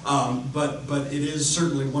 so, but it is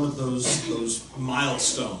certainly one of those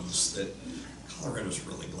milestones that Colorado's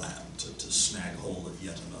really glad to snag hold of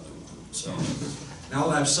yet another one. So now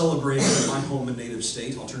that I've celebrated my home and native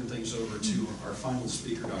state, I'll turn things over to our final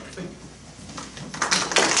speaker, Dr. Finck.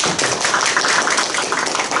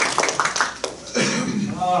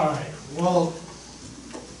 All right, well,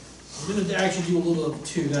 I'm going to actually do a little of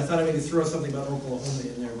 2. I thought I maybe throw something about Oklahoma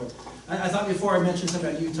in there, but I thought before I mentioned something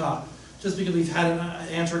about Utah, just because we've had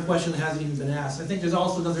answer a question that hasn't even been asked. I think there's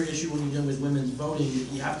also another issue when you're dealing with women's voting.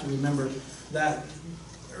 You have to remember that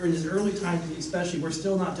in this early times, especially, we're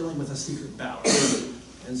still not dealing with a secret ballot.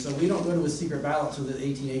 And so we don't go to a secret ballot until the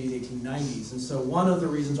 1880s, 1890s. And so one of the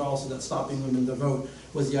reasons also that stopping women to vote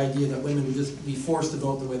was the idea that women would just be forced to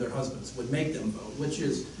vote the way their husbands would make them vote, which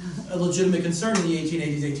is a legitimate concern in the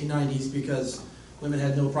 1880s, 1890s, because women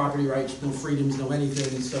had no property rights, no freedoms, no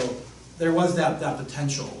anything. And so there was that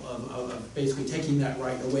potential of basically taking that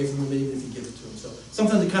right away from women, even if you give it to them. So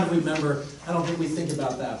something to kind of remember. I don't think we think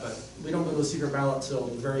about that, but we don't go to a secret ballot till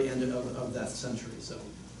the very end of that century. So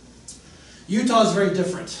Utah is very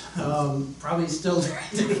different, probably still very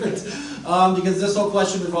different, because this whole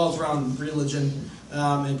question revolves around religion,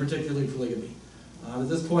 and particularly polygamy. At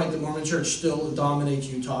this point, the Mormon Church still dominates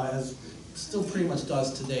Utah, as still pretty much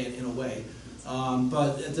does today in a way.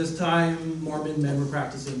 But at this time, Mormon men were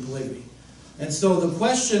practicing polygamy. And so the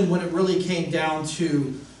question, when it really came down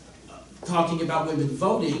to talking about women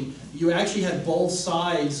voting, you actually had both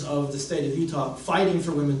sides of the state of Utah fighting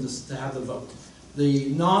for women to have the vote. The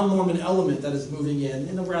non-Mormon element that is moving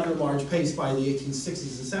in a rather large pace by the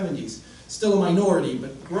 1860s and 70s, still a minority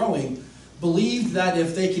but growing, believed that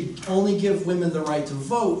if they could only give women the right to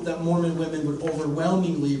vote, that Mormon women would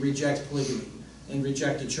overwhelmingly reject polygamy and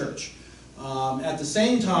reject the church. At the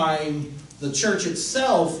same time, the church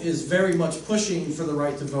itself is very much pushing for the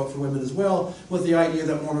right to vote for women as well, with the idea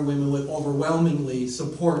that Mormon women would overwhelmingly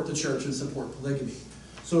support the church and support polygamy.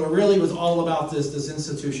 So it really was all about this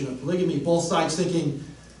institution of polygamy, both sides thinking,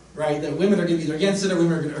 right, that women are going to be either against it or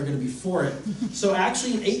women are going to be for it. So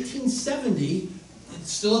actually in 1870,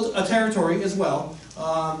 it's still a territory as well,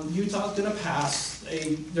 Utah's going to pass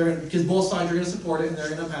because both sides are going to support it, and they're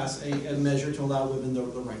going to pass a measure to allow women the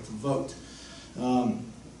right to vote.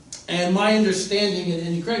 And my understanding,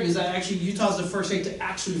 and correct me, is that actually Utah's the first state to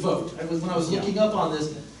actually vote. When I was looking up on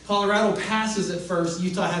this, Colorado passes it first.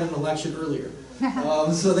 Utah had an election earlier.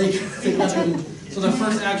 So the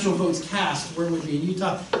first actual votes cast would be in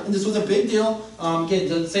Utah, and this was a big deal. Again,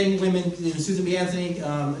 the same women, Susan B. Anthony,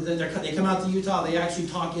 they come out to Utah. They actually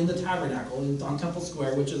talk in the Tabernacle on Temple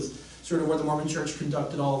Square, which is sort of where the Mormon Church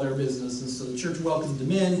conducted all their business. And so the church welcomed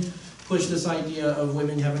them in, pushed this idea of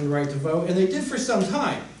women having the right to vote, and they did for some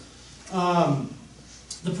time.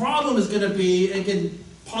 The problem is going to be, again,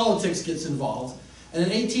 politics gets involved. And in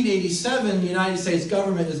 1887, the United States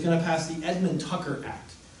government is going to pass the Edmund-Tucker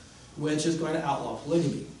Act, which is going to outlaw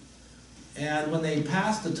polygamy. And when they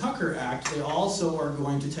pass the Tucker Act, they also are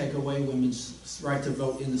going to take away women's right to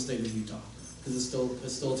vote in the state of Utah, because it's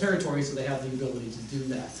still a territory, so they have the ability to do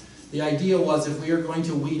that. The idea was if we are going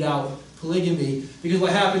to weed out polygamy, because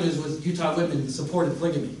what happened is with Utah women supported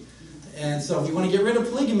polygamy. And so if you want to get rid of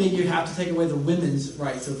polygamy, you have to take away the women's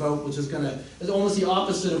right to vote, which is almost the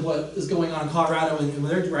opposite of what is going on in Colorado and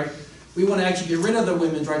their right. We want to actually get rid of the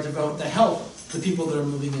women's right to vote to help the people that are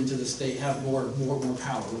moving into the state have more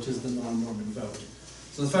power, which is the non-Mormon vote.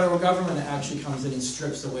 So the federal government actually comes in and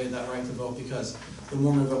strips away that right to vote because the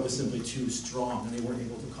Mormon vote was simply too strong and they weren't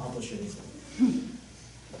able to accomplish anything.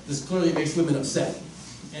 This clearly makes women upset.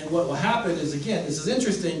 And what will happen is, again, this is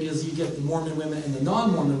interesting because you get the Mormon women and the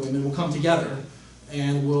non-Mormon women will come together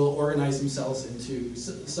and will organize themselves into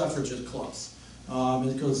suffragette clubs.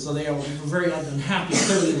 So they are very unhappy,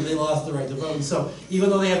 clearly, that they lost the right to vote. And so even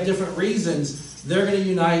though they have different reasons, they're going to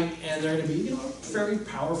unite and they're going to be, a very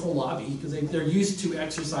powerful lobby because they're used to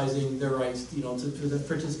exercising their rights, to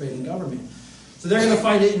participate in government. So they're going to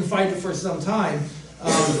fight it for some time.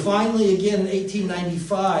 Finally, again, in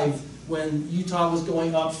 1895, when Utah was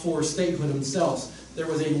going up for statehood themselves, there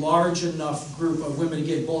was a large enough group of women,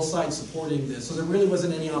 again, both sides supporting this. So there really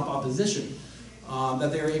wasn't any opposition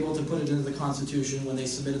that they were able to put it into the Constitution when they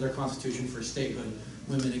submitted their Constitution for statehood.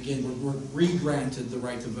 Women, again, were re-granted the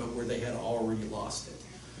right to vote where they had already lost it.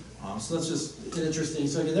 So that's just interesting.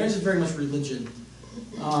 So again, there's very much religion.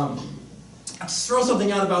 I'll just throw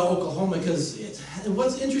something out about Oklahoma because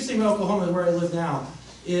what's interesting about Oklahoma, where I live now,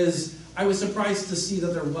 is I was surprised to see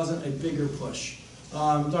that there wasn't a bigger push.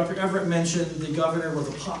 Dr. Everett mentioned the governor was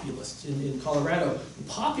a populist in Colorado. The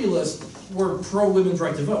populists were pro-women's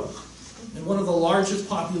right to vote. And one of the largest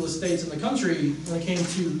populist states in the country when it came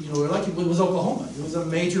to, election was Oklahoma. It was a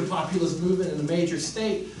major populist movement in a major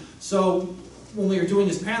state. So when we were doing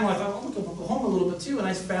this panel, I thought, I'll look at Oklahoma a little bit too, and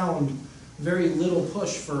I found very little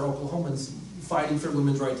push for Oklahomans fighting for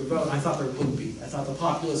women's right to vote. I thought there would be. I thought the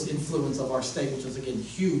populist influence of our state, which is again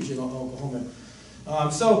huge in Oklahoma.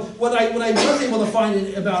 So what I was able to find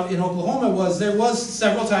in Oklahoma was there was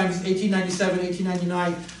several times, 1897,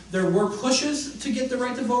 1899, there were pushes to get the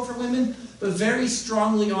right to vote for women, but very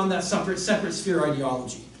strongly on that separate sphere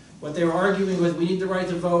ideology. What they were arguing was we need the right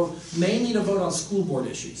to vote, mainly to vote on school board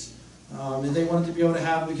issues. And they wanted to be able to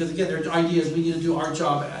have, because again, their idea is we need to do our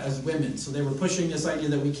job as women. So they were pushing this idea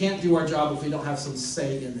that we can't do our job if we don't have some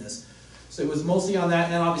say in this. So it was mostly on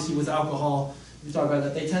that, and obviously with alcohol, we talk about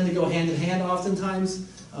that. They tend to go hand in hand oftentimes,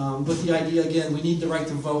 with the idea, again, we need the right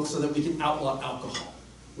to vote so that we can outlaw alcohol.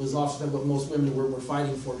 Was often what most women were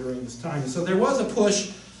fighting for during this time. So there was a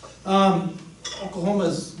push.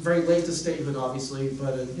 Oklahoma's very late to statehood, obviously,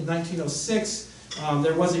 but in 1906,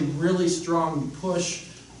 there was a really strong push.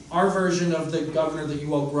 Our version of the governor that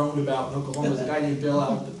you all groaned about in Oklahoma is a guy named Bill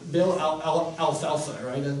Alfalfa,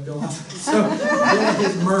 right? And Bill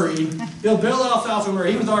Alfalfa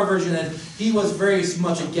Murray. He was our version, and he was very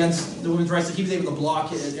much against the women's rights. So he was able to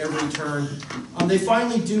block it at every turn. They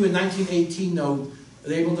finally do in 1918, though.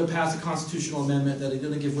 They're able to pass a constitutional amendment that is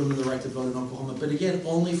going to give women the right to vote in Oklahoma, but again,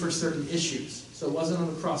 only for certain issues. So it wasn't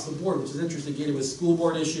across the board, which is interesting. Again, it was school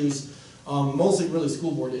board issues. Mostly really school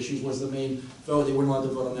board issues was the main vote. They weren't allowed to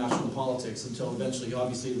vote on national politics until eventually,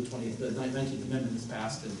 obviously, the 19th Amendment is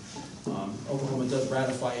passed, and Oklahoma does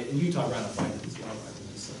ratify it, and Utah ratified it as well, I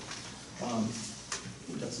believe. So I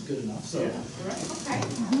think that's good enough. So. Yeah. Okay.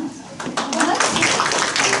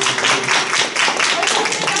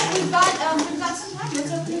 We've got some time.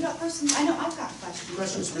 Let's open it up for some. I know I've got questions.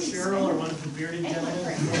 Questions for Cheryl or one of the bearded gentlemen?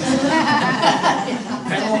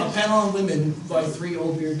 A panel on women by 3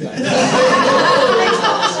 old beard guys. I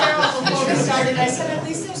told Cheryl before we started, I said at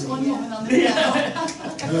least there's one woman on the panel.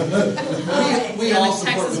 We all I'm a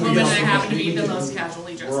Texas support woman and I happen to be the most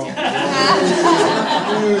casually dressed.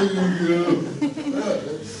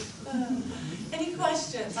 Any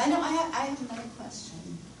questions? I know I have another question.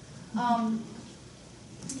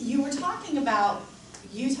 You were talking about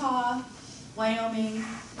Utah, Wyoming.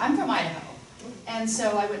 I'm from Idaho, and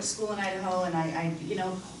so I went to school in Idaho, and I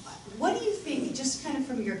what do you think, just kind of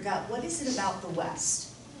from your gut, what is it about the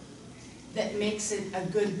West that makes it a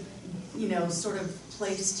good, sort of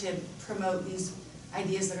place to promote these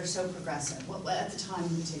ideas that are so progressive? What at the time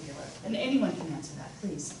in particular? And anyone can answer that,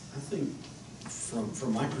 please. I think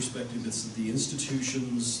from my perspective, it's that the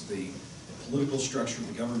institutions, the political structure,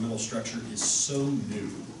 the governmental structure is so new.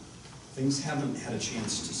 Things haven't had a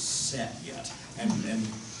chance to set yet. And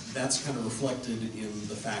that's kind of reflected in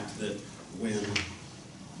the fact that when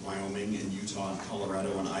Wyoming and Utah and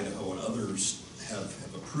Colorado and Idaho and others have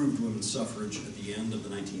approved women's suffrage at the end of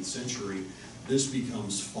the 19th century, this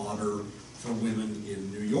becomes fodder for women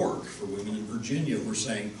in New York, for women in Virginia. We're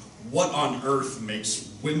saying, what on earth makes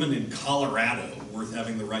women in Colorado worth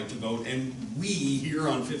having the right to vote, and we here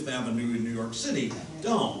on Fifth Avenue in New York City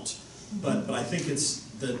don't? But I think it's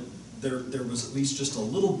that there was at least just a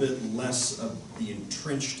little bit less of the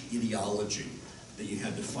entrenched ideology that you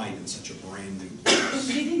had to fight in such a brand new place.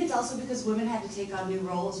 Do you think it's also because women had to take on new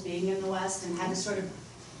roles being in the West and had to sort of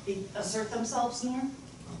assert themselves more?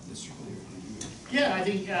 Yeah, I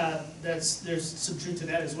think there's some truth to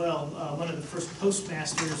that as well. One of the first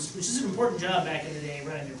postmasters, which is an important job back in the day,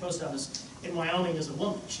 running your post office in Wyoming, is a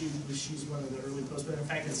woman. She's one of the early postmasters, in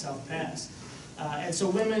fact, in South Pass. And so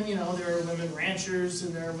women, you know, there are women ranchers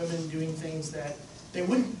and there are women doing things that they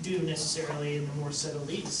wouldn't do necessarily in the more settled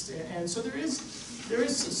East. And so there is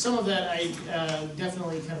some of that. I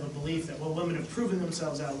definitely kind of a belief that, well, women have proven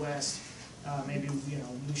themselves out West. Maybe, you know,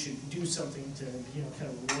 we should do something to, you know,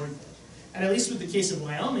 kind of reward them. And at least with the case of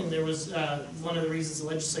Wyoming, there was one of the reasons the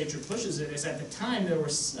legislature pushes it is at the time there were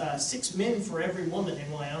 6 men for every woman in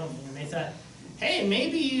Wyoming, and they thought, hey,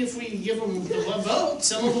 maybe if we give them the vote,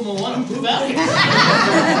 some of them will want to move out here.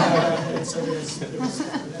 And so there was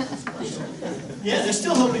yeah, they're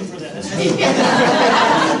still hoping for that. That's right.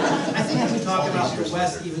 I think if we talk about the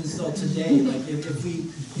West even still today, like if we,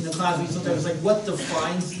 you know, class, we sometimes like what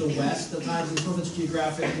defines the West at times, and some of it's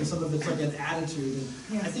geographic and some of it's like an attitude.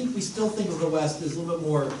 And I think we still think of the West as a little bit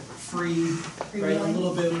more free, right? A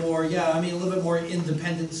little bit more, yeah, I mean, a little bit more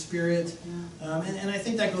independent spirit. And I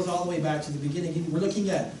think that goes all the way back to the beginning. We're looking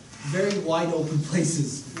at very wide open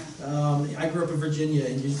places. I grew up in Virginia,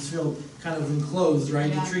 and you just feel kind of enclosed,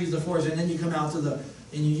 right? The trees, the forest, and then you come out to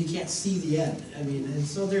and you can't see the end. I mean, and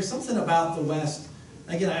so there's something about the West.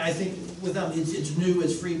 Again, I think with them, it's new,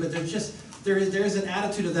 it's free, but there's just there is an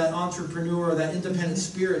attitude of that entrepreneur, that independent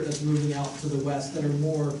spirit that's moving out to the West, that are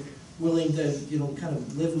more willing to, you know, kind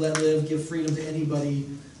of live, let live, give freedom to anybody.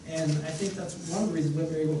 And I think that's one of the reasons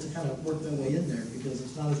women are able to kind of work their way in there, because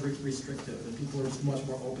it's not as restrictive, and people are just much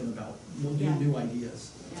more open about new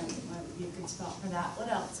ideas. Yeah, that would be a good spot for that. What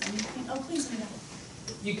else? Anything? Oh, please, Miguel.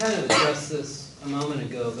 You kind of addressed this a moment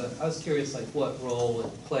ago, but I was curious, like, what role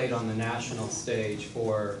it played on the national stage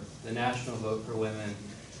for the national vote for women.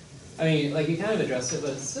 I mean, like, you kind of addressed it,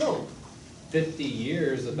 but it's still 50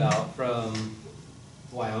 years about from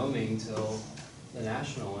Wyoming till the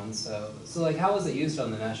national one. So like, how was it used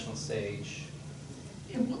on the national stage?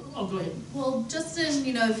 Oh, go ahead. Well, just in,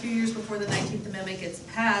 you know, a few years before the 19th Amendment gets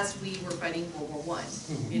passed, we were fighting World War I,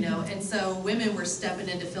 you know, and so women were stepping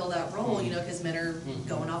in to fill that role, you know, because men are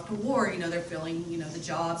going off to war, you know, they're filling, you know, the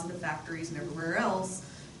jobs and the factories and everywhere else,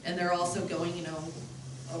 and they're also going, you know,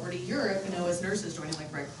 over to Europe, you know, as nurses joining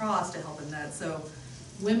like Red Cross to help in that. So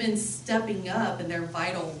women stepping up and their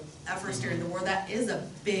vital efforts during the war, that is a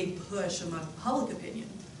big push among public opinion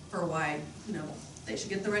for why, you know, they should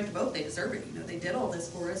get the right to vote. They deserve it. You know, they did all this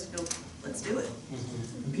for us. You know, let's do it.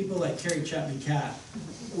 And people like Carrie Chapman Catt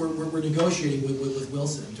were negotiating with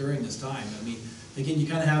Wilson during this time. I mean, again, you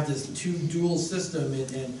kind of have this dual system,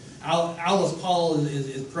 and Alice Paul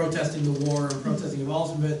is protesting the war and protesting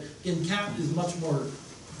involvement, but again, Catt is much more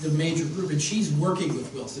the major group, and she's working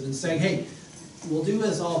with Wilson and saying, hey, we'll do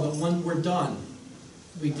this all, but when we're done,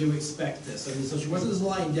 we do expect this. I mean, so she wasn't just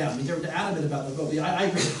lying down. I mean, they were adamant about the vote. I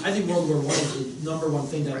agree. I think World War I is the #1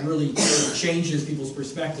 thing that really changes people's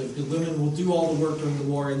perspective, because women will do all the work during the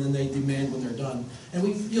war, and then they demand when they're done. And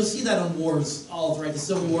you'll see that on wars all throughout. The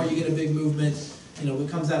Civil War, you get a big movement. You know, it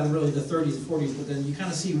comes out of really the 30s and 40s, but then you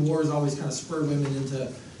kind of see wars always kind of spur women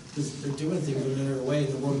into, because they're doing things when they're away,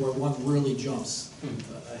 and the World War I really jumps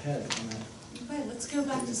ahead on that. Okay, let's go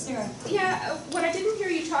back to Sarah. Yeah, what I didn't hear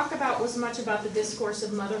you talk about was much about the discourse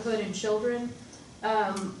of motherhood and children.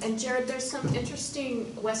 And Jared, there's some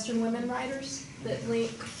interesting Western women writers that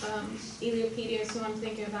link Eliopedia, so I'm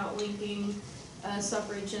thinking about linking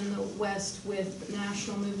suffrage in the West with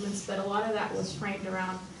national movements, but a lot of that was framed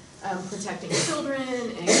around protecting children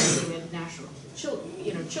and creating a national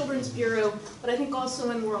children's bureau. But I think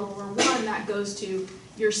also in World War I, that goes to,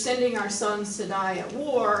 you're sending our sons to die at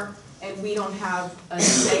war, and we don't have a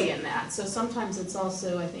say in that. So sometimes it's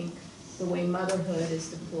also, I think, the way motherhood is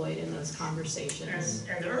deployed in those conversations.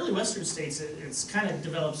 And the early Western states, it's kind of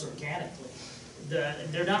develops organically.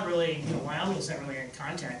 They're not really, you know, Wyoming's not really in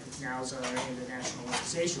contact with NOWSA or any of the national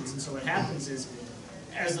organizations, and so what happens is,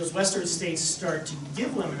 as those Western states start to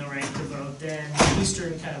give women the right to vote, then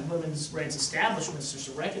Eastern kind of women's rights establishments just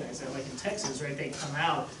to recognize that, like in Texas, right, they come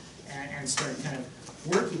out and start kind of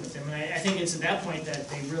working with them. And I think it's at that point that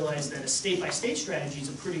they realize that a state-by-state strategy is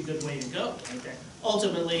a pretty good way to go. Right? That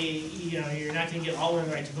ultimately, you're not going to get all women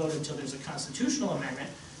the right to vote until there's a constitutional amendment.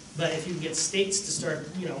 But if you can get states to start,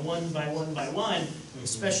 one by one,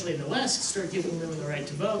 especially in the West, start giving women the right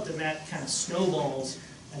to vote, then that kind of snowballs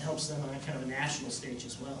and helps them on a kind of a national stage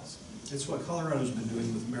as well. So. It's what Colorado's been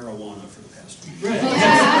doing with marijuana for the past week. Right.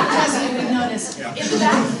 Yes, we've noticed.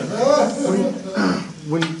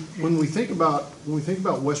 When we think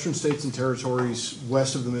about Western states and territories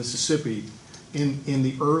west of the Mississippi, in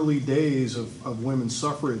the early days of women's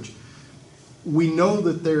suffrage, we know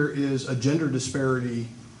that there is a gender disparity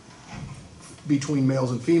between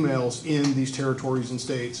males and females in these territories and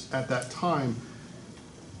states at that time.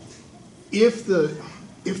 If the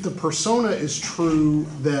persona is true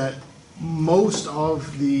that most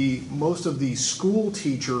of the school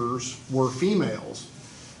teachers were females,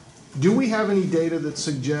 do we have any data that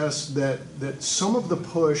suggests that some of the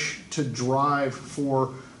push to drive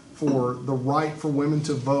for the right for women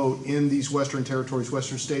to vote in these Western territories,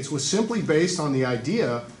 Western states, was simply based on the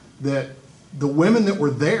idea that the women that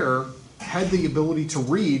were there had the ability to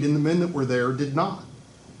read and the men that were there did not?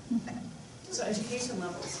 So education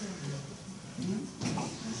levels.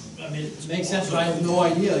 I mean, It makes sense, but I have no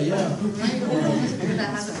idea, yeah. That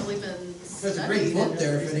hasn't really been There's a great book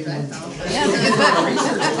there if anyone. Yeah, it's a good book.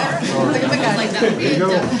 Look at the guy. Like that would be There you go.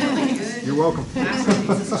 definitely good. You're welcome. I'm not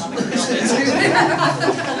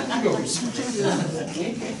going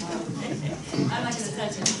to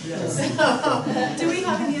touch it. So, do we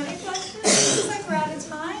have any other questions? Looks like we're out of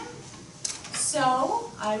time.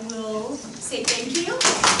 So, I will say thank you.